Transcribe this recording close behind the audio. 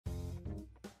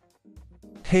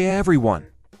Hey everyone!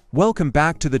 Welcome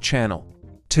back to the channel.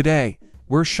 Today,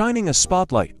 we're shining a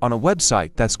spotlight on a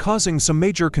website that's causing some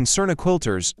major concern: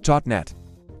 Equilters.net.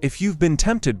 If you've been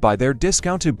tempted by their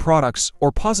discounted products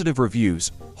or positive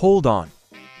reviews, hold on.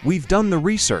 We've done the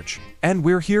research, and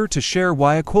we're here to share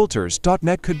why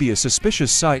Equilters.net could be a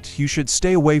suspicious site you should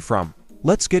stay away from.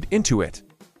 Let's get into it.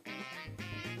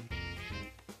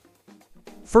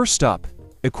 First up,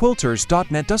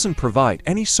 Equilters.net doesn't provide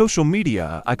any social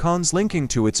media icons linking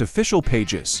to its official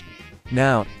pages.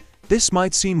 Now, this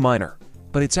might seem minor,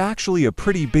 but it's actually a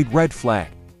pretty big red flag.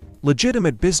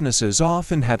 Legitimate businesses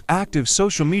often have active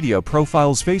social media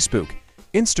profiles: Facebook,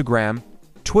 Instagram,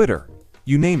 Twitter,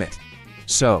 you name it.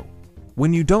 So,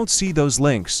 when you don't see those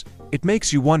links, it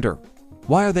makes you wonder,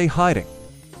 why are they hiding?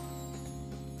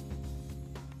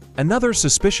 Another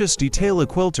suspicious detail: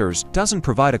 Equilters doesn't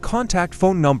provide a contact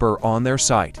phone number on their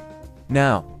site.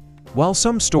 Now, while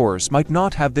some stores might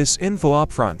not have this info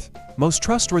upfront, most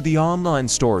trustworthy online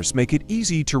stores make it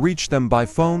easy to reach them by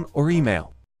phone or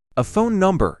email. A phone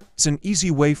number is an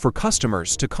easy way for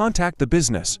customers to contact the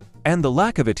business, and the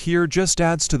lack of it here just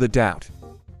adds to the doubt.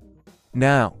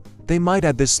 Now, they might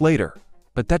add this later,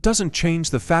 but that doesn't change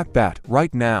the fact that,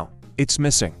 right now, it's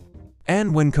missing.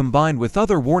 And when combined with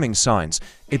other warning signs,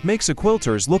 it makes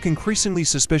Equilters look increasingly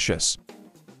suspicious.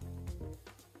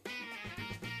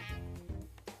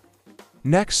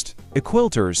 Next,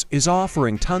 Equilters is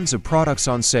offering tons of products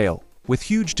on sale, with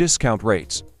huge discount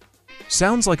rates.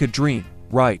 Sounds like a dream,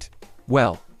 right?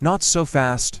 Well, not so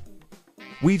fast.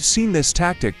 We've seen this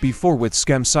tactic before with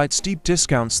scam sites: deep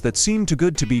discounts that seem too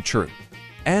good to be true.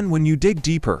 And when you dig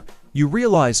deeper, you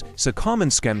realize it's a common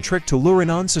scam trick to lure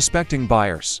in unsuspecting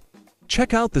buyers.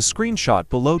 Check out the screenshot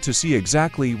below to see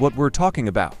exactly what we're talking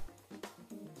about.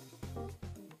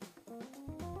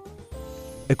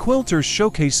 Equilters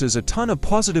showcases a ton of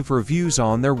positive reviews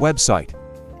on their website.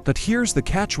 But here's the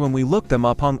catch: when we looked them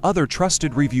up on other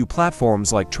trusted review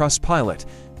platforms like Trustpilot,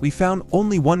 we found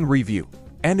only one review,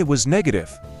 and it was negative.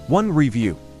 One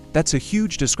review. That's a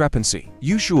huge discrepancy.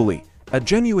 Usually, a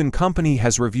genuine company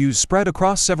has reviews spread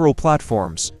across several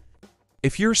platforms.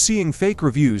 If you're seeing fake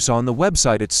reviews on the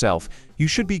website itself, you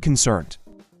should be concerned.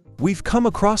 We've come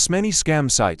across many scam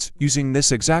sites using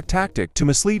this exact tactic to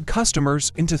mislead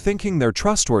customers into thinking they're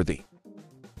trustworthy.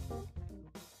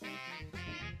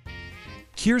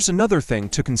 Here's another thing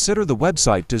to consider: the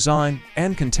website design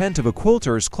and content of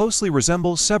Equilters closely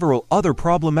resemble several other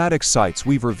problematic sites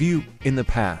we've reviewed in the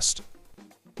past.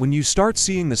 When you start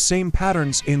seeing the same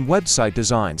patterns in website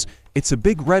designs, it's a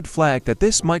big red flag that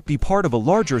this might be part of a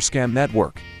larger scam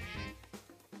network.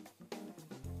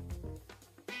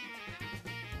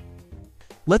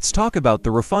 Let's talk about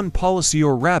the refund policy,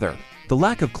 or rather, the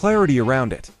lack of clarity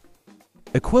around it.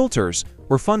 Equilters'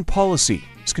 refund policy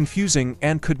is confusing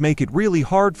and could make it really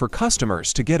hard for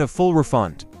customers to get a full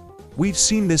refund. We've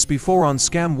seen this before on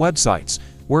scam websites,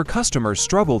 where customers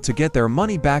struggle to get their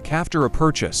money back after a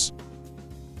purchase.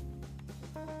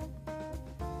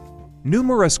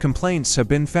 Numerous complaints have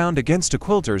been found against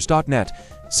Equilters.net,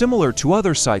 similar to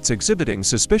other sites exhibiting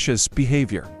suspicious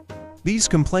behavior. These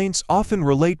complaints often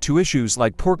relate to issues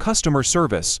like poor customer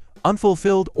service,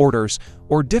 unfulfilled orders,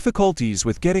 or difficulties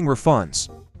with getting refunds.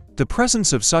 The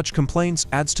presence of such complaints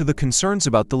adds to the concerns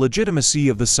about the legitimacy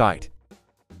of the site.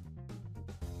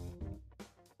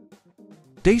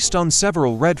 Based on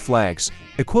several red flags,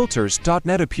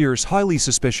 Equilters.net appears highly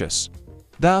suspicious.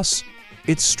 Thus,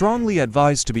 it's strongly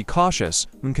advised to be cautious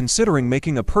when considering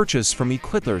making a purchase from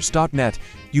Equilters.net.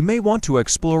 You may want to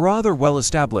explore other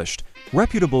well-established,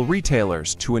 reputable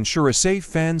retailers to ensure a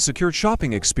safe and secure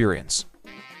shopping experience.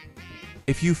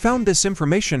 If you found this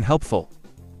information helpful,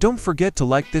 don't forget to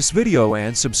like this video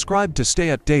and subscribe to stay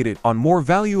updated on more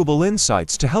valuable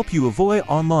insights to help you avoid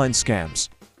online scams.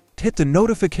 Hit the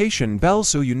notification bell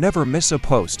so you never miss a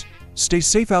post. Stay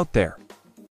safe out there.